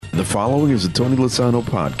The following is a Tony Lasano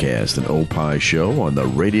podcast, an Opie show on the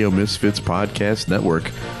Radio Misfits Podcast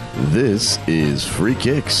Network. This is Free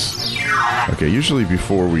Kicks. Okay, usually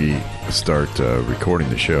before we start recording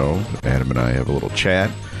the show, Adam and I have a little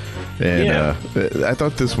chat. And I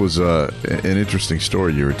thought this was an interesting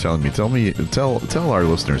story you were telling me. Tell our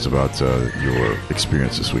listeners about your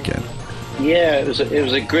experience this weekend. Yeah, it was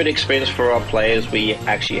a good experience for our players. We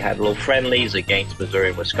actually had little friendlies against Missouri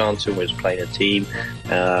and Wisconsin. We was playing a team,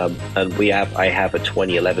 and I have a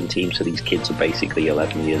 2011 team, so these kids are basically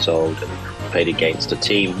 11 years old, and played against a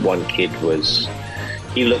team. One kid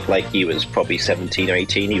he looked like he was probably 17 or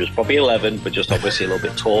 18. He was probably 11, but just obviously a little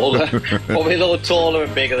bit taller, probably a little taller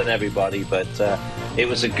and bigger than everybody. But it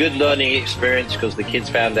was a good learning experience because the kids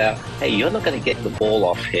found out, hey, you're not going to get the ball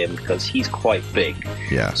off him because he's quite big.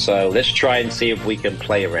 Yeah. So let's try and see if we can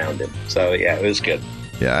play around him. So, yeah, it was good.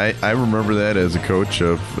 Yeah, I remember that as a coach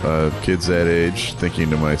of kids that age, thinking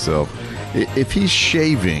to myself, if he's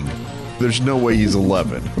shaving, there's no way he's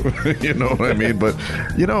 11. You know what I mean? But,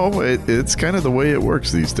 you know, it's kind of the way it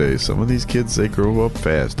works these days. Some of these kids, they grow up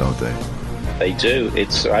fast, don't they? They do.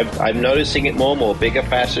 I'm noticing it more and more. Bigger,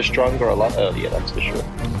 faster, stronger, a lot earlier, that's for sure.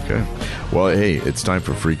 Okay. Well, hey, it's time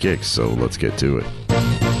for Free Kicks, so let's get to it.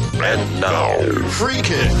 And now, Free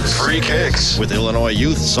Kicks. Free Kicks with Illinois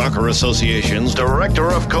Youth Soccer Association's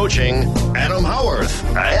Director of Coaching, Adam Howarth,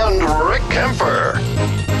 and Rick Kemper.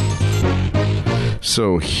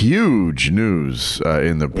 So, huge news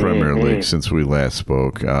in the Premier League since we last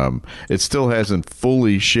spoke. It still hasn't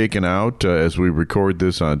fully shaken out as we record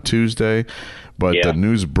this on Tuesday, but the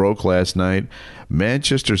news broke last night.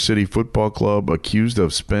 Manchester City Football Club accused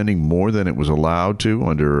of spending more than it was allowed to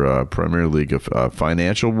under Premier League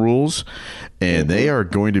financial rules, and they are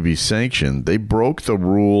going to be sanctioned. They broke the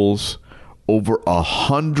rules over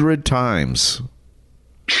 100 times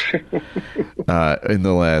in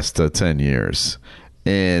the last 10 years.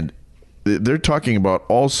 And they're talking about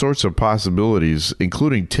all sorts of possibilities,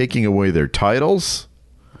 including taking away their titles,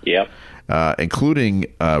 including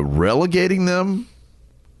relegating them,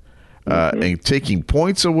 and taking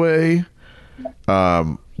points away.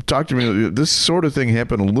 Talk to me. This sort of thing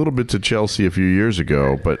happened a little bit to Chelsea a few years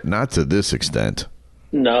ago, but not to this extent.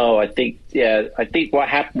 No, I think what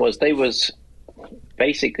happened was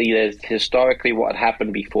basically historically what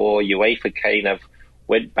happened before UEFA kind of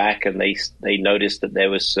went back and they noticed that there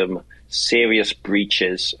was some serious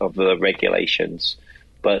breaches of the regulations,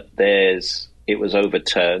 but it was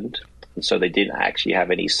overturned, and so they didn't actually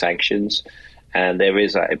have any sanctions. And there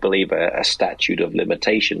is, I believe, a statute of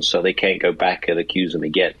limitations, so they can't go back and accuse them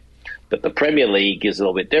again. But the Premier League is a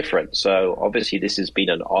little bit different. So obviously this has been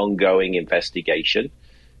an ongoing investigation,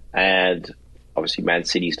 and obviously Man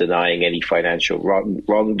City's denying any financial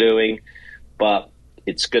wrongdoing, but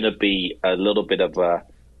it's going to be a little bit of a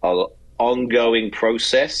ongoing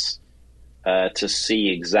process to see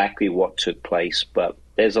exactly what took place. But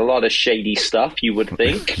there's a lot of shady stuff, you would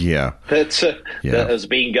think, that has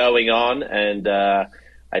been going on. And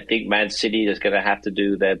I think Man City is going to have to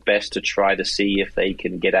do their best to try to see if they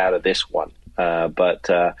can get out of this one. But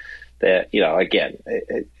again,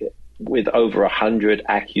 with over 100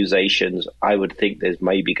 accusations, I would think there's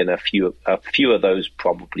maybe going to a few of those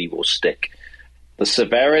probably will stick. The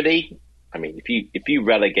severity, I mean, if you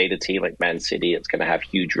relegate a team like Man City, it's going to have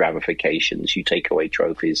huge ramifications. You take away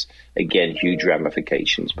trophies, again, huge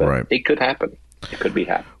ramifications. But it could happen. It could be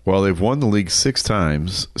happening. Well, they've won the league 6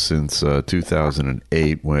 times since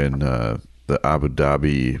 2008 when the Abu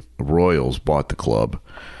Dhabi Royals bought the club.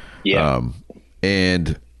 Yeah.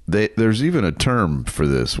 And there's even a term for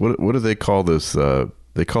this. What do they call this?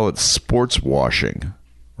 They call it sports washing,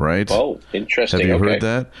 right? Oh, interesting. Have you heard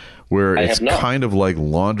that? Where it's kind of like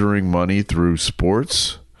laundering money through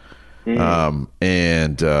sports,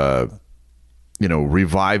 and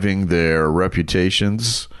reviving their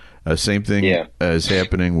reputations. Same thing as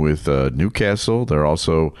happening with Newcastle. They're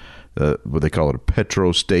also what they call it, a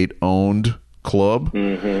Petro State-owned club.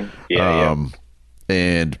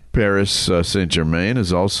 And Paris Saint-Germain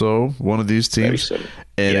is also one of these teams.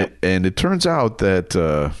 And it turns out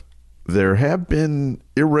that there have been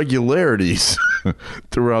irregularities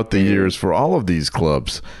throughout the years for all of these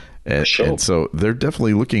clubs. And so they're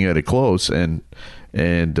definitely looking at it close. And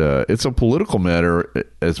it's a political matter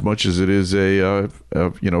as much as it is a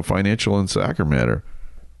financial and soccer matter.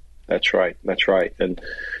 That's right. And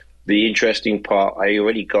the interesting part, I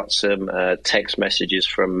already got some text messages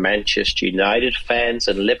from Manchester United fans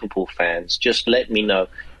and Liverpool fans. Just let me know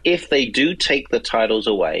if they do take the titles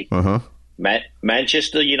away.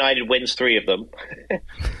 Manchester United wins 3 of them.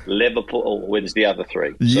 Liverpool wins the other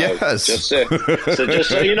 3. So yes. just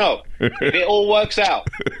so you know, if it all works out,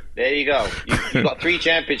 There you go. You got 3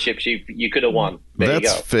 championships you could have won. There you go.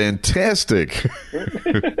 That's fantastic.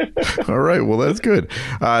 All right. Well, that's good.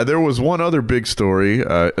 There was one other big story.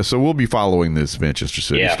 So we'll be following this Manchester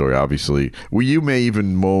City story, obviously. You may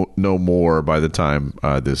even know more by the time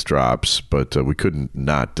this drops, but we couldn't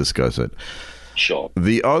not discuss it. Sure.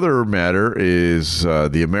 The other matter is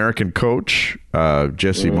the American coach,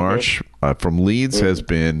 Jesse Marsch, from Leeds, has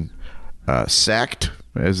been sacked,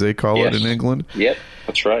 as they call it in England. Yep,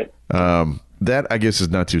 that's right. That, I guess, is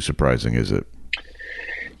not too surprising, is it?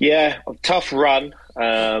 Yeah, tough run.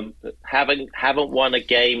 Haven't won a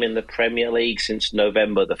game in the Premier League since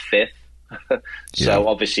November the 5th. So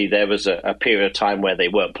obviously there was a period of time where they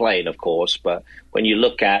weren't playing, of course. But when you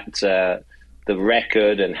look at the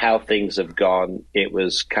record and how things have gone, it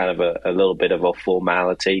was kind of a little bit of a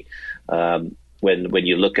formality. When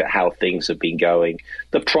you look at how things have been going,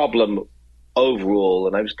 the problem overall,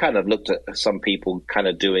 and I was kind of looked at some people kind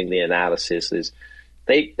of doing the analysis, is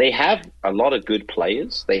they have a lot of good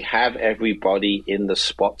players. They have everybody in the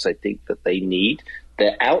spots I think that they need.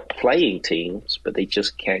 They're outplaying teams, but they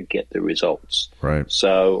just can't get the results. Right.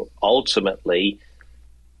 So ultimately,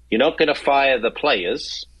 you're not going to fire the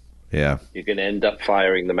players. Yeah. You're going to end up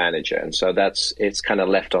firing the manager. And so it's kind of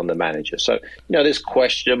left on the manager. So, there's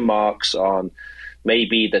question marks on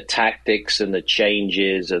maybe the tactics and the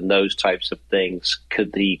changes and those types of things.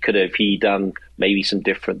 Could have he done maybe some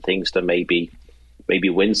different things to maybe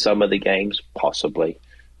win some of the games? Possibly.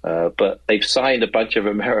 But they've signed a bunch of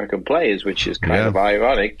American players, which is kind of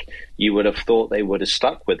ironic. You would have thought they would have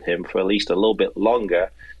stuck with him for at least a little bit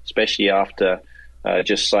longer, especially after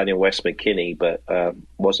just signing Wes McKennie, but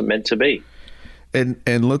wasn't meant to be.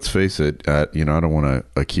 And let's face it, I don't want to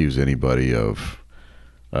accuse anybody of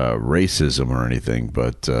racism or anything,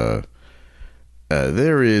 but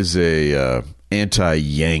there is a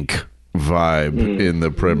anti-Yank vibe in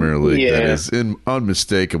the Premier League that is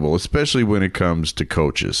unmistakable, especially when it comes to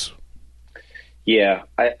coaches. Yeah,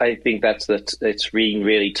 I think it's been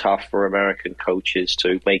really tough for American coaches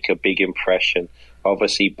to make a big impression.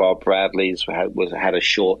 Obviously, Bob Bradley's had a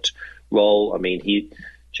short role. I mean,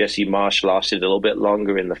 Jesse Marsch lasted a little bit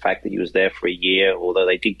longer in the fact that he was there for a year, although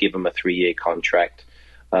they did give him a 3-year contract.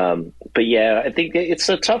 But yeah, I think it's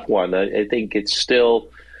a tough one. I think it's still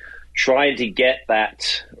trying to get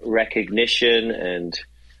that recognition and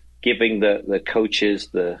giving the coaches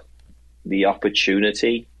the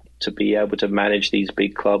opportunity to be able to manage these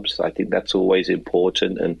big clubs. I think that's always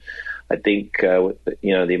important. And I think,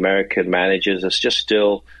 the American managers are just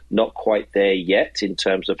still not quite there yet in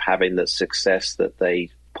terms of having the success that they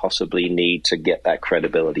possibly need to get that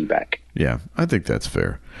credibility back. Yeah, I think that's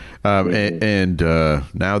fair. And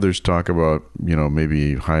now there's talk about,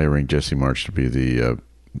 maybe hiring Jesse Marsch to be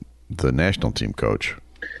the national team coach.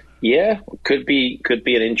 Yeah, could be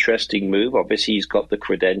an interesting move. Obviously, he's got the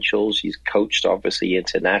credentials. He's coached, obviously,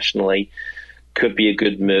 internationally. Could be a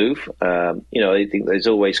good move. I think there's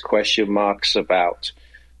always question marks about,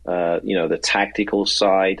 the tactical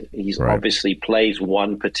side. He's obviously plays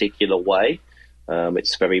one particular way.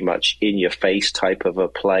 It's very much in-your-face type of a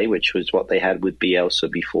play, which was what they had with Bielsa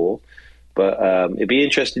before. But it'd be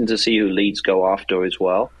interesting to see who Leeds go after as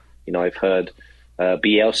well. I've heard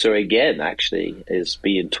Bielsa again, actually, is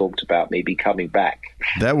being talked about maybe coming back.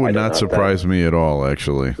 That would not surprise me at all,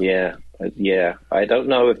 actually. Yeah. I don't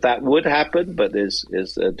know if that would happen, but there's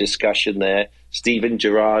a discussion there. Steven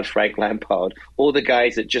Gerrard, Frank Lampard, all the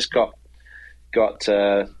guys that just got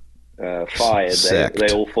fired, they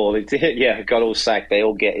all fall into got all sacked. They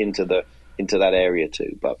all get into that area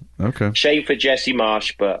too. But shame for Jesse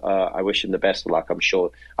Marsch, but I wish him the best of luck. I'm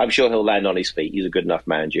sure he'll land on his feet. He's a good enough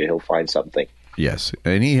manager. He'll find something. Yes,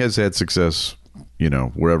 and he has had success,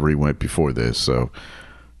 wherever he went before this. So.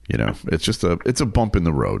 It's just a bump in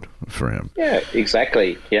the road for him. Yeah,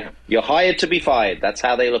 exactly. Yeah. You're hired to be fired. That's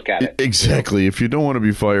how they look at it. Exactly. If you don't want to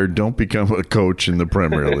be fired, don't become a coach in the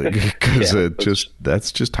Premier League because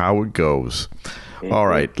that's just how it goes. Mm-hmm. All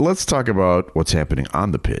right. Let's talk about what's happening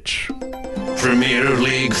on the pitch. Premier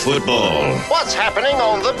League football. What's happening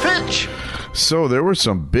on the pitch? So there were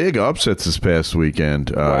some big upsets this past weekend.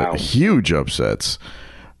 Wow. Huge upsets.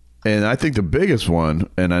 And I think the biggest one,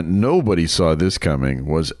 and nobody saw this coming,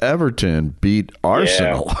 was Everton beat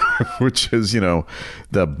Arsenal, which is,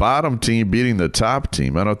 the bottom team beating the top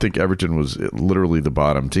team. I don't think Everton was literally the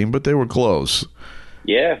bottom team, but they were close.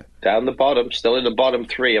 Yeah, down the bottom, still in the bottom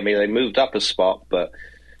 3. I mean, they moved up a spot, but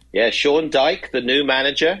Sean Dyche, the new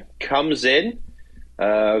manager, comes in,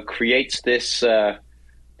 creates this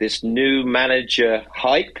new manager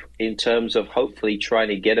hype in terms of hopefully trying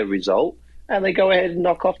to get a result. And they go ahead and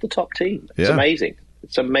knock off the top team. It's amazing.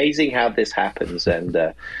 It's amazing how this happens, and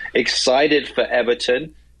excited for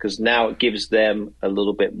Everton because now it gives them a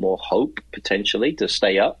little bit more hope potentially to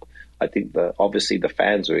stay up. I think obviously the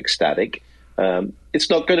fans are ecstatic. It's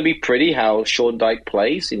not going to be pretty how Sean Dyche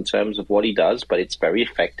plays in terms of what he does, but it's very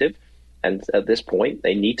effective. And at this point,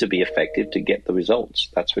 they need to be effective to get the results.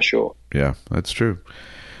 That's for sure. Yeah, that's true.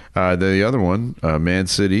 The other one, Man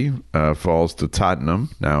City, falls to Tottenham.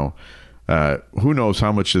 Now, who knows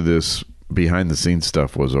how much of this behind-the-scenes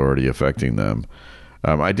stuff was already affecting them.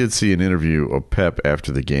 I did see an interview of Pep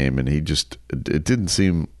after the game, and it didn't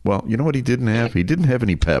seem, well, you know what he didn't have? He didn't have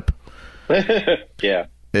any pep. Yeah.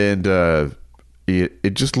 And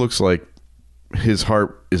it just looks like his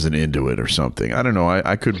heart isn't into it or something. I don't know.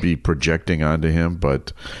 I could be projecting onto him,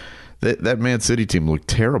 but that Man City team looked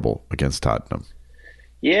terrible against Tottenham.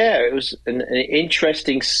 Yeah, it was an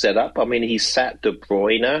interesting setup. I mean, he sat De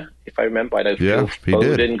Bruyne, if I remember. I know Phil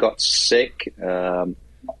Foden got sick.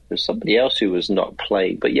 There's somebody else who was not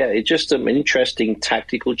playing. But yeah, it's just some interesting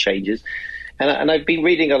tactical changes. And I've been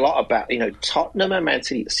reading a lot about, Tottenham and Man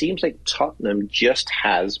City. It seems like Tottenham just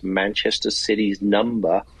has Manchester City's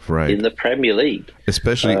number in the Premier League.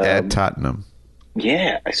 Especially at Tottenham.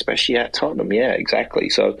 Yeah, especially at Tottenham. Yeah, exactly.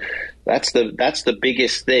 So that's the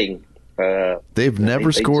biggest thing. They've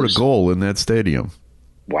never scored a goal in that stadium.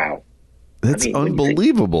 Wow. That's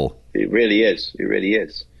unbelievable. It really is. It really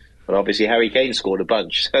is. And obviously Harry Kane scored a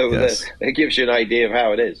bunch. So yes. It gives you an idea of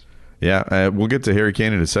how it is. Yeah, we'll get to Harry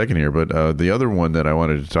Kane in a second here, but the other one that I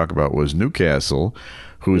wanted to talk about was Newcastle,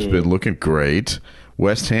 who's been looking great.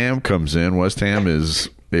 West Ham comes in. West Ham is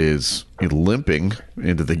limping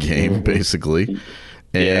into the game, basically,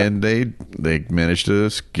 and they managed to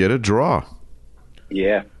get a draw.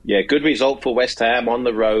 Yeah, good result for West Ham on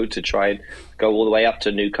the road to try and go all the way up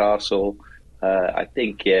to Newcastle. I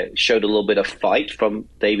think it showed a little bit of fight from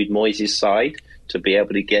David Moyes' side to be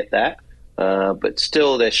able to get that. But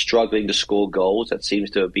still, they're struggling to score goals. That seems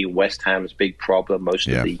to be West Ham's big problem most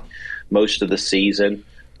of the season.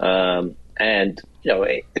 And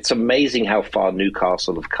it's amazing how far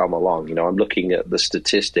Newcastle have come along. I'm looking at the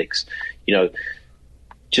statistics.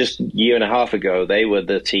 Just a year and a half ago, they were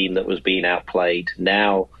the team that was being outplayed.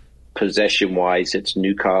 Now, possession-wise, it's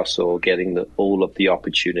Newcastle getting all of the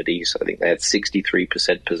opportunities. I think they had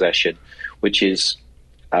 63% possession, which is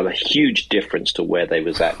a huge difference to where they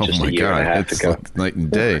was at just a year and a half ago. Like night and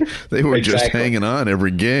day. They were just hanging on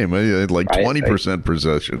every game. They had like 20%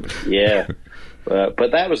 possession. Yeah.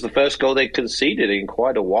 But that was the first goal they conceded in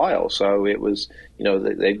quite a while. So it was,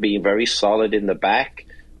 they've been very solid in the back.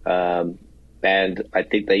 And I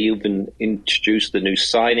think they even introduced the new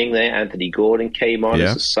signing there. Anthony Gordon came on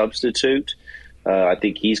as a substitute. I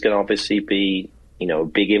think he's going to obviously be, a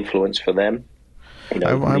big influence for them.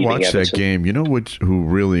 I watched Everton. That game. You know who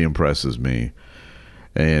really impresses me?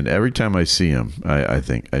 And every time I see him, I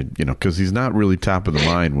think, because he's not really top of the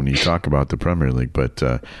mind when you talk about the Premier League, but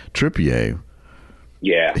Trippier,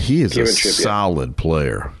 he is a solid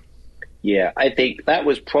player. Yeah, I think that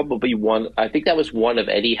was probably one of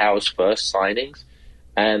Eddie Howe's first signings.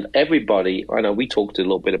 And everybody, I know we talked a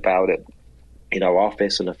little bit about it in our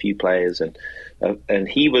office and a few players, and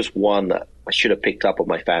he was one that I should have picked up on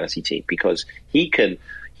my fantasy team because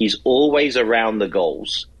he's always around the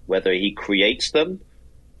goals, whether he creates them,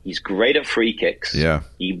 he's great at free kicks,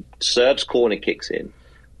 he serves corner kicks in,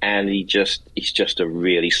 and he's just a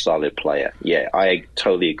really solid player. Yeah, I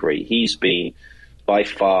totally agree. He's been by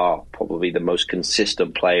far probably the most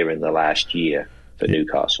consistent player in the last year for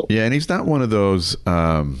Newcastle. Yeah, and he's not one of those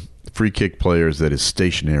free kick players that is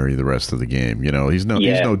stationary the rest of the game. He's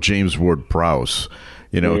no James Ward-Prowse.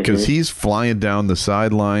 Because he's flying down the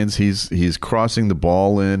sidelines, he's crossing the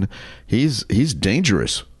ball in, he's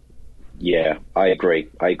dangerous. Yeah, I agree.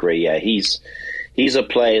 Yeah, he's a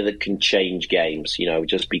player that can change games,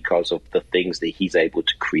 just because of the things that he's able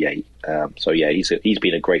to create. So yeah, he's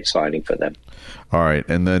been a great signing for them. All right,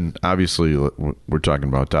 and then obviously we're talking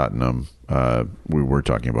about Tottenham. We were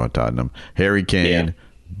talking about Tottenham. Harry Kane,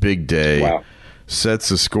 big day,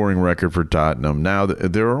 sets a scoring record for Tottenham. Now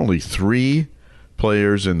there are only 3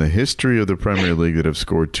 players in the history of the Premier League that have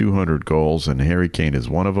scored 200 goals, and Harry Kane is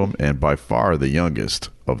one of them, and by far the youngest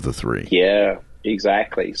of the 3. Yeah,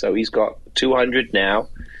 exactly. So he's got 200 now.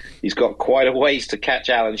 He's got quite a ways to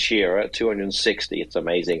catch Alan Shearer at 260. It's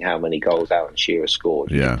amazing how many goals Alan Shearer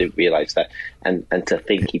scored. Yeah. I didn't realize that. And to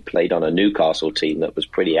think he played on a Newcastle team that was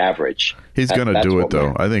pretty average. He's going to do it,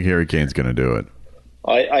 though. I think Harry Kane's going to do it.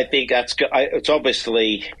 I think it's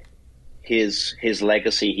obviously his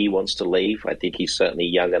legacy he wants to leave. I think he's certainly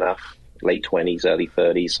young enough, late 20s, early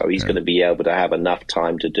 30s, so he's going to be able to have enough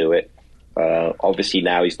time to do it. Obviously,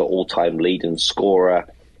 now he's the all-time leading scorer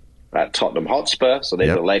at Tottenham Hotspur, so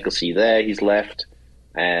there's a legacy there he's left.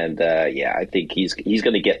 And, I think he's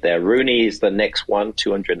going to get there. Rooney is the next one,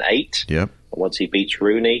 208. Yep. Once he beats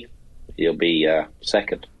Rooney, he'll be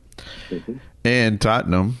second. Mm-hmm. And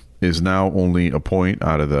Tottenham is now only a point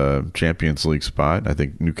out of the Champions League spot. I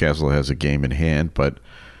think Newcastle has a game in hand, but,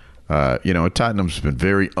 Tottenham's been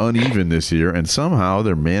very uneven this year, and somehow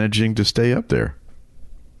they're managing to stay up there.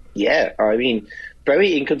 Yeah, I mean,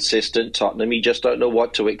 very inconsistent, Tottenham. You just don't know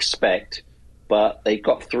what to expect. But they've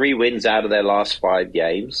got 3 wins out of their last 5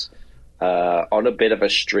 games on a bit of a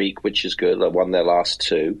streak, which is good. They won their last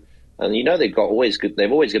 2. And, they've always going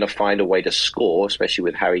to find a way to score, especially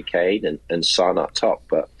with Harry Kane and Son up top.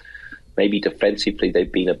 But maybe defensively they've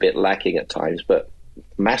been a bit lacking at times. But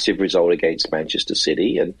massive result against Manchester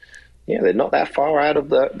City. And, they're not that far out of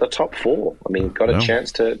the top 4. I mean, got a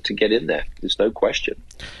chance to get in there. There's no question.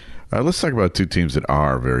 Let's talk about 2 teams that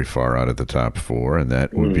are very far out of the top 4, and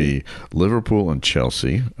that would be Liverpool and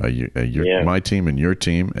Chelsea. My team and your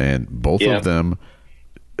team, and both of them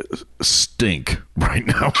stink right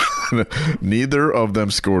now. Neither of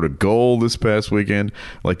them scored a goal this past weekend.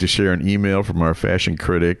 I'd like to share an email from our fashion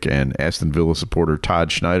critic and Aston Villa supporter Todd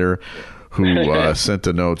Schneider, who sent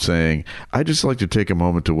a note saying, "I'd just like to take a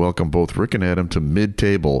moment to welcome both Rick and Adam to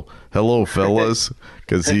mid-table. Hello, fellas,"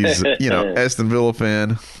 because he's, Aston Villa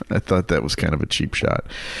fan. I thought that was kind of a cheap shot,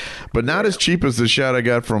 but not as cheap as the shot I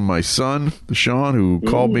got from my son, Sean, who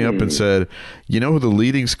called me up and said, "You know who the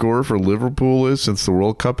leading scorer for Liverpool is since the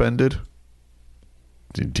World Cup ended?"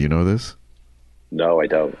 Do you know this? No, I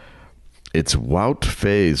don't. It's Wout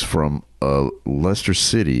Faes from Leicester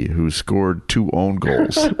City, who scored 2 own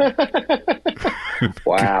goals.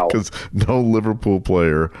 Wow. Because no Liverpool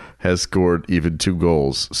player has scored even 2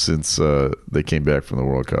 goals since they came back from the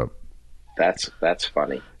World Cup. That's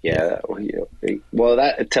funny. Yeah. Well,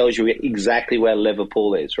 that tells you exactly where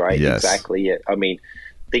Liverpool is, right? Yes. Exactly it. I mean,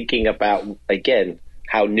 thinking about, again,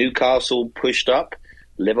 how Newcastle pushed up,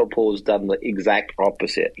 Liverpool's done the exact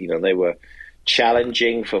opposite. They were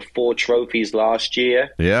challenging for 4 trophies last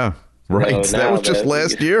year. Yeah, right. So that was just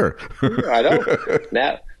last year. I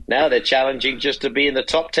know. Now they're challenging just to be in the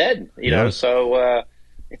top 10. So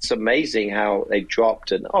it's amazing how they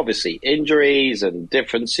dropped, and obviously injuries and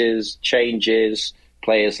differences, changes,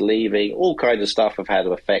 players leaving, all kinds of stuff have had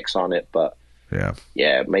effects on it. But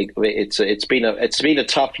it's been a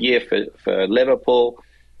tough year for Liverpool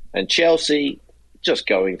and Chelsea. Just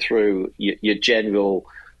going through your general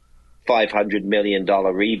 $500 million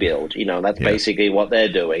rebuild. That's basically what they're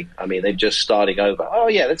doing. I mean, they're just starting over. Oh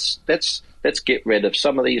yeah, let's get rid of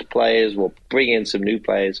some of these players. We'll bring in some new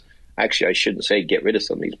players. Actually, I shouldn't say get rid of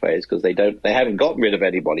some of these players because they haven't gotten rid of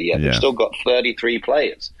anybody yet. They've still got 33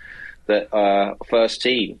 players that are first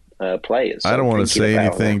team players. So I don't want to say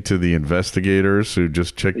anything to the investigators who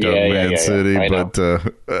just checked out Man City, but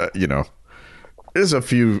there's a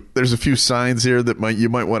few signs here that you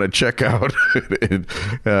might want to check out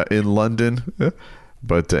in London.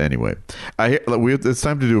 But anyway, it's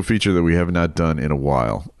time to do a feature that we have not done in a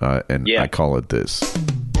while, and I call it this.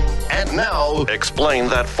 And now, explain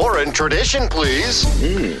that foreign tradition, please.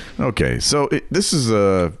 Okay, so this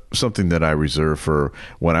is something that I reserve for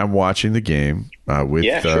when I'm watching the game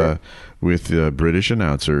with British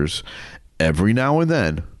announcers. Every now and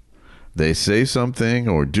then, they say something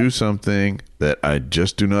or do something that I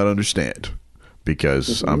just do not understand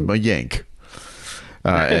because I'm a Yank.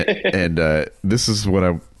 And this is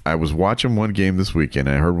what I was watching one game this weekend.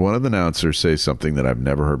 I heard one of the announcers say something that I've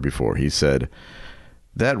never heard before. He said,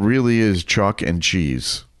 "That really is chalk and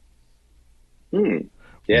cheese."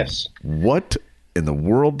 Yes. What in the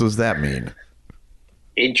world does that mean?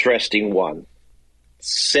 Interesting one.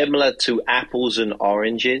 Similar to apples and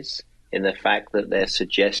oranges, in the fact that they're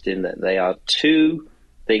suggesting that they are 2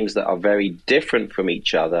 things that are very different from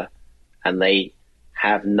each other and they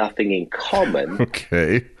have nothing in common.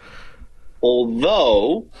 Okay.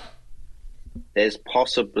 Although there's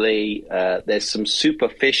possibly there's some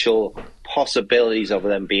superficial possibilities of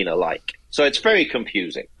them being alike. So it's very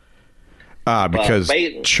confusing. Because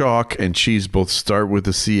chalk and cheese both start with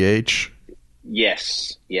a CH?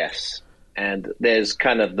 Yes. And there's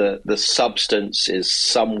kind of the substance is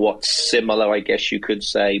somewhat similar, I guess you could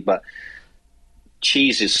say, but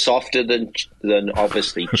cheese is softer than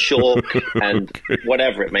obviously chalk and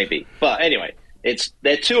whatever it may be. But anyway,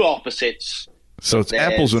 they're 2 opposites. So it's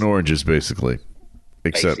apples and oranges, basically.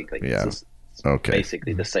 Except, okay,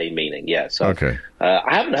 basically the same meaning. Yeah. So okay.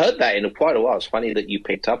 I haven't heard that in quite a while. It's funny that you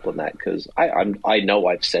picked up on that because I know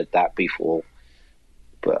I've said that before,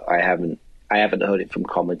 but I I haven't heard it from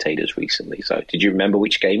commentators recently. So did you remember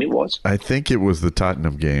which game it was? I think it was the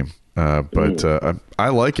Tottenham game. But I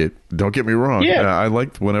like it. Don't get me wrong. Yeah. I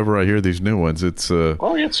like whenever I hear these new ones. It's yeah,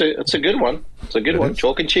 it's a good one. It's a good one.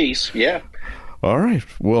 Chalk and cheese. Yeah. All right.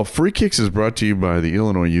 Well, Free Kicks is brought to you by the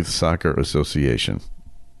Illinois Youth Soccer Association.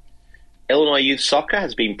 Illinois Youth Soccer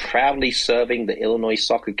has been proudly serving the Illinois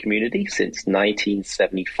soccer community since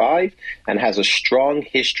 1975 and has a strong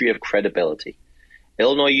history of credibility.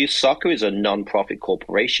 Illinois Youth Soccer is a non-profit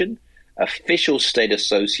corporation, official state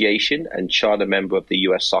association, and charter member of the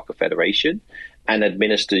U.S. Soccer Federation, and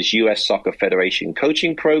administers U.S. Soccer Federation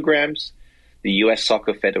coaching programs, the U.S.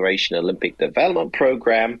 Soccer Federation Olympic Development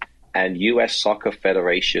Program, and U.S. Soccer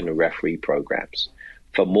Federation referee programs.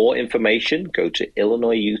 For more information, go to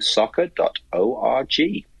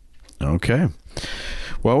illinoisyouthsoccer.org. Okay.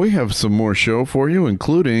 Well, we have some more show for you,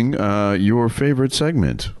 including your favorite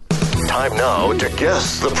segment. Time now to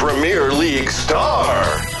guess the Premier League star.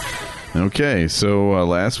 Okay, so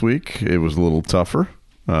last week it was a little tougher.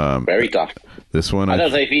 Very tough. This one, I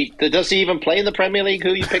don't know if does he even play in the Premier League?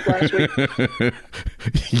 Who you picked last week?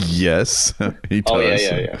 Yes, he does. Oh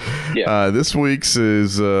yeah. This week's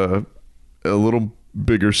is a little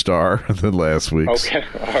bigger star than last week's. Okay,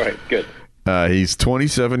 all right, good. He's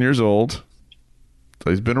 27 years old, so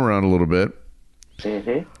he's been around a little bit.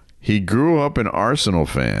 Mm-hmm. He grew up an Arsenal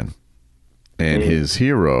fan, and his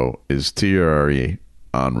hero is Thierry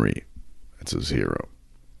Henry. That's his hero.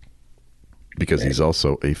 Because he's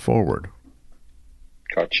also a forward.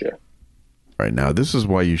 Gotcha. All right, now this is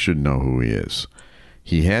why you should know who he is.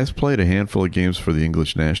 He has played a handful of games for the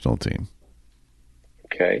English national team.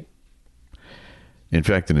 Okay. In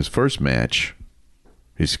fact, in his first match,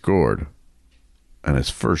 he scored on his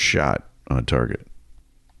first shot on target.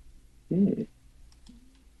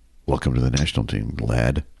 Welcome to the national team,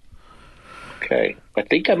 lad. Okay. I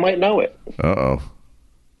think I might know it. Uh-oh.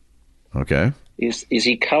 Okay. Is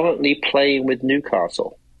he currently playing with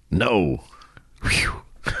Newcastle? No.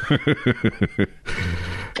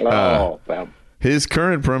 Wow. His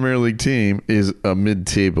current Premier League team is a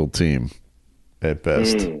mid-table team at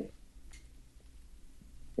best.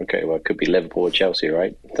 Okay, well, it could be Liverpool or Chelsea,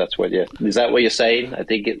 right? Is that what you're saying? I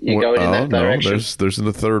think you're going in that direction. No, there's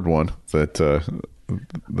the third one that I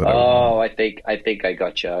think I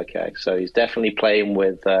got you. Okay, so he's definitely playing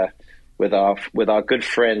with our good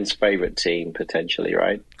friend's favorite team potentially,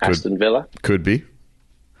 right? Aston Villa could be.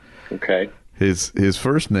 Okay. His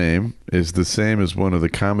first name is the same as one of the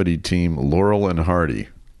comedy team Laurel and Hardy.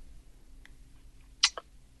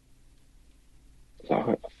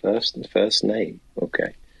 First name.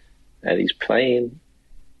 Okay. And he's playing,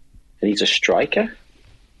 and he's a striker?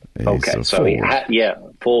 Okay, so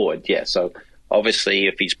forward. Forward, yeah. So obviously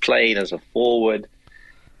if he's playing as a forward,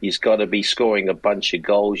 he's got to be scoring a bunch of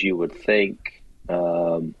goals, you would think.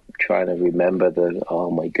 Trying to remember oh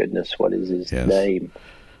my goodness, what is his name?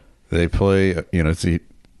 They play, it's the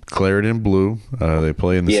Claret and Blue. They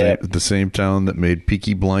play in the same town that made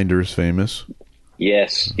Peaky Blinders famous.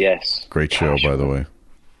 Yes. Great show, by the way.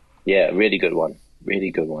 Yeah, really good one.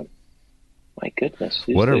 My goodness.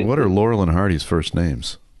 What are Laurel and Hardy's first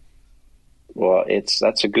names? Well,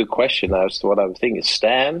 that's a good question. That's what I'm thinking.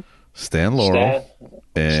 Stan Laurel,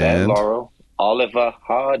 Stan Laurel, Oliver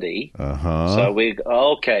Hardy. So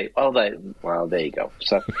okay. Well, there you go.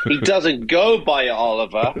 So he doesn't go by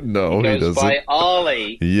Oliver. No, he doesn't. By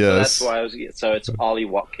Ollie. Yes. So that's why So it's Ollie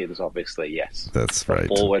Watkins, obviously. Yes. That's right.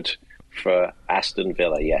 Forward for Aston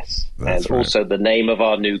Villa. Yes. That's and also the name of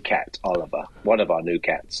our new cat, Oliver. One of our new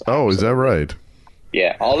cats. Oh, is that right?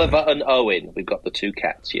 Yeah, Oliver and Owen. We've got the two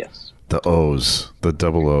cats. Yes. The O's, the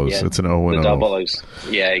double O's. Yeah, it's an O and O. The double O's.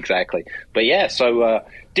 Yeah, exactly. But yeah, so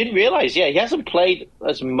didn't realize. Yeah, he hasn't played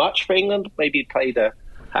as much for England. Maybe he played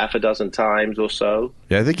half a dozen times or so.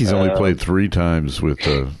 Yeah, I think he's only played 3 times with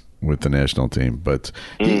the national team. But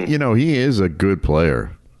he is a good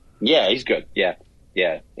player. Yeah, he's good. Yeah.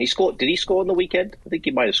 He scored. Did he score on the weekend? I think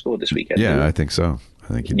he might have scored this weekend. Yeah, I think so. I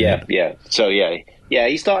think he did. Yeah. So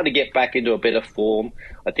he's starting to get back into a bit of form.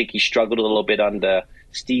 I think he struggled a little bit under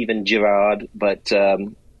Steven Gerrard, but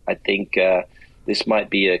I think this might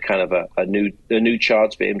be a kind of a new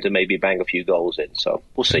chance for him to maybe bang a few goals in. So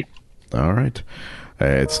we'll see. All right.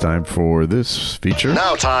 It's time for this feature.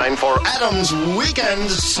 Now time for Adam's Weekend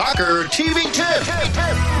Soccer TV Tip.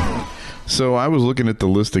 So I was looking at the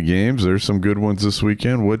list of games. There's some good ones this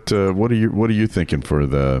weekend. What are you thinking for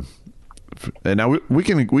the? And now we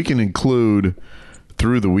can include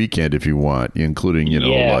through the weekend if you want, including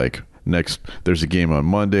like next. There's a game on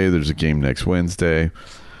Monday. There's a game next Wednesday.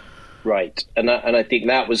 Right. And I think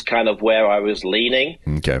that was kind of where I was leaning.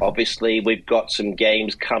 Okay. Obviously, we've got some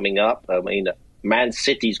games coming up. I mean, Man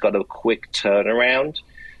City's got a quick turnaround.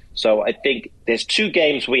 So I think there's 2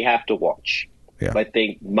 games we have to watch. Yeah. I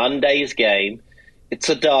think Monday's game, it's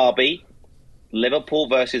a derby, Liverpool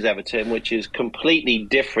versus Everton, which is completely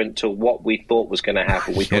different to what we thought was going to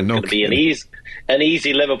happen. We thought it was going to be an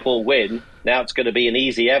easy Liverpool win. Now it's going to be an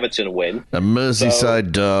easy Everton win. A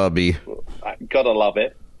Merseyside derby. Gotta love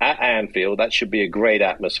it. At Anfield, that should be a great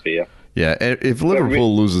atmosphere. Yeah, if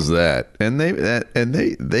Liverpool loses that,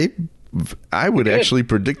 I would actually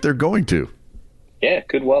predict they're going to. Yeah, it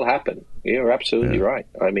could well happen. You're absolutely right.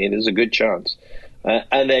 I mean, there's a good chance.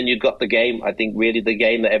 And then you've got the game, I think really the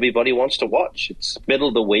game that everybody wants to watch. It's middle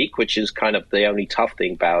of the week, which is kind of the only tough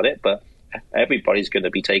thing about it, but everybody's going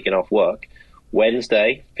to be taking off work.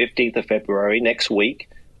 Wednesday, 15th of February, next week,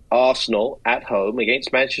 Arsenal at home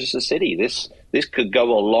against Manchester City. This could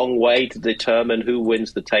go a long way to determine who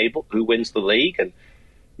wins the table, who wins the league. And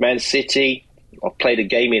Man City have played a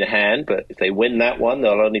game in hand, but if they win that one,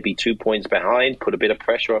 they'll only be 2 points behind, put a bit of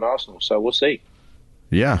pressure on Arsenal. So we'll see.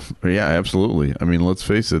 Yeah, absolutely. I mean, let's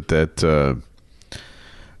face it, that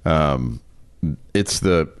it's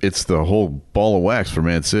the whole ball of wax for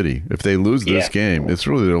Man City. If they lose this game, it's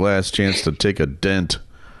really their last chance to take a dent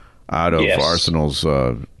out of Arsenal's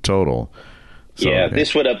total. So,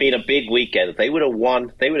 this would have been a big weekend. If they would have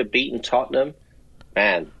won, they would have beaten Tottenham,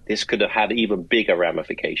 man, this could have had even bigger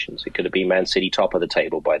ramifications. It could have been Man City top of the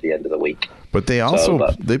table by the end of the week. But they also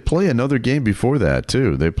they play another game before that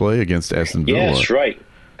too. They play against Aston Villa. Yeah,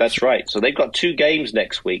 that's right. So they've got 2 games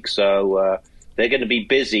next week. So they're going to be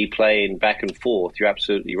busy playing back and forth. You're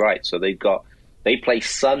absolutely right. So they play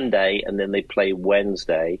Sunday and then they play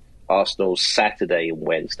Wednesday. Arsenal's Saturday and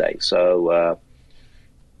Wednesday. So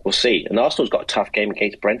we'll see. And Arsenal's got a tough game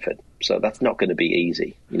against Brentford. So that's not going to be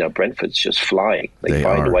easy. You know, Brentford's just flying. They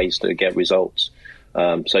find ways to get results.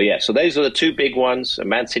 So those are the 2 big ones. And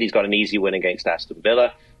Man City's got an easy win against Aston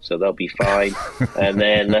Villa, so they'll be fine. And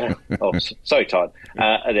then, sorry, Todd.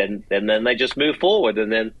 And then they just move forward,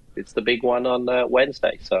 and then it's the big one on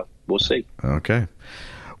Wednesday. So we'll see. Okay.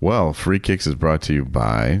 Well, Free Kicks is brought to you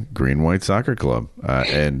by Green White Soccer Club.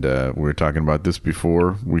 And we were talking about this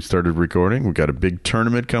before we started recording. We've got a big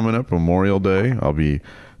tournament coming up, Memorial Day. I'll be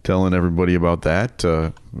telling everybody about that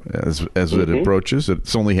as it approaches.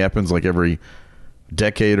 It only happens like every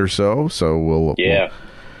decade or so. So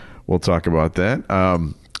we'll talk about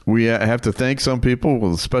that. We have to thank some people.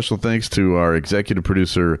 Well, special thanks to our executive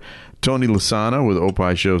producer, Tony Lasana with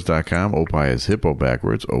opishows.com. Opie is hippo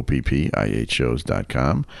backwards, OPPIH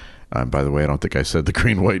shows.com. By the way, I don't think I said the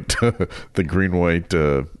green white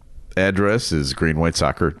address is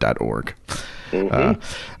greenwhitesoccer.org.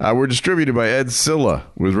 We're distributed by Ed Silla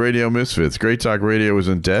with Radio Misfits. Great Talk Radio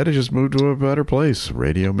isn't dead. It just moved to a better place.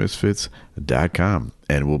 RadioMisfits.com.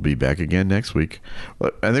 And we'll be back again next week.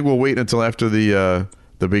 I think we'll wait until after the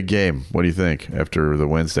big game. What do you think? After the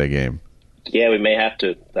Wednesday game? Yeah, we may have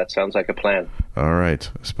to. That sounds like a plan. All right.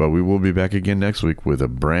 But we will be back again next week with a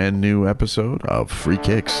brand new episode of Free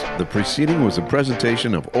Kicks. The preceding was a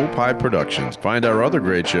presentation of Opie Productions. Find our other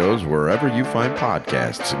great shows wherever you find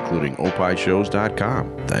podcasts, including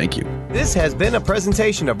opishows.com. Thank you. This has been a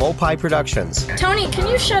presentation of Opie Productions. Tony, can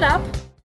you shut up?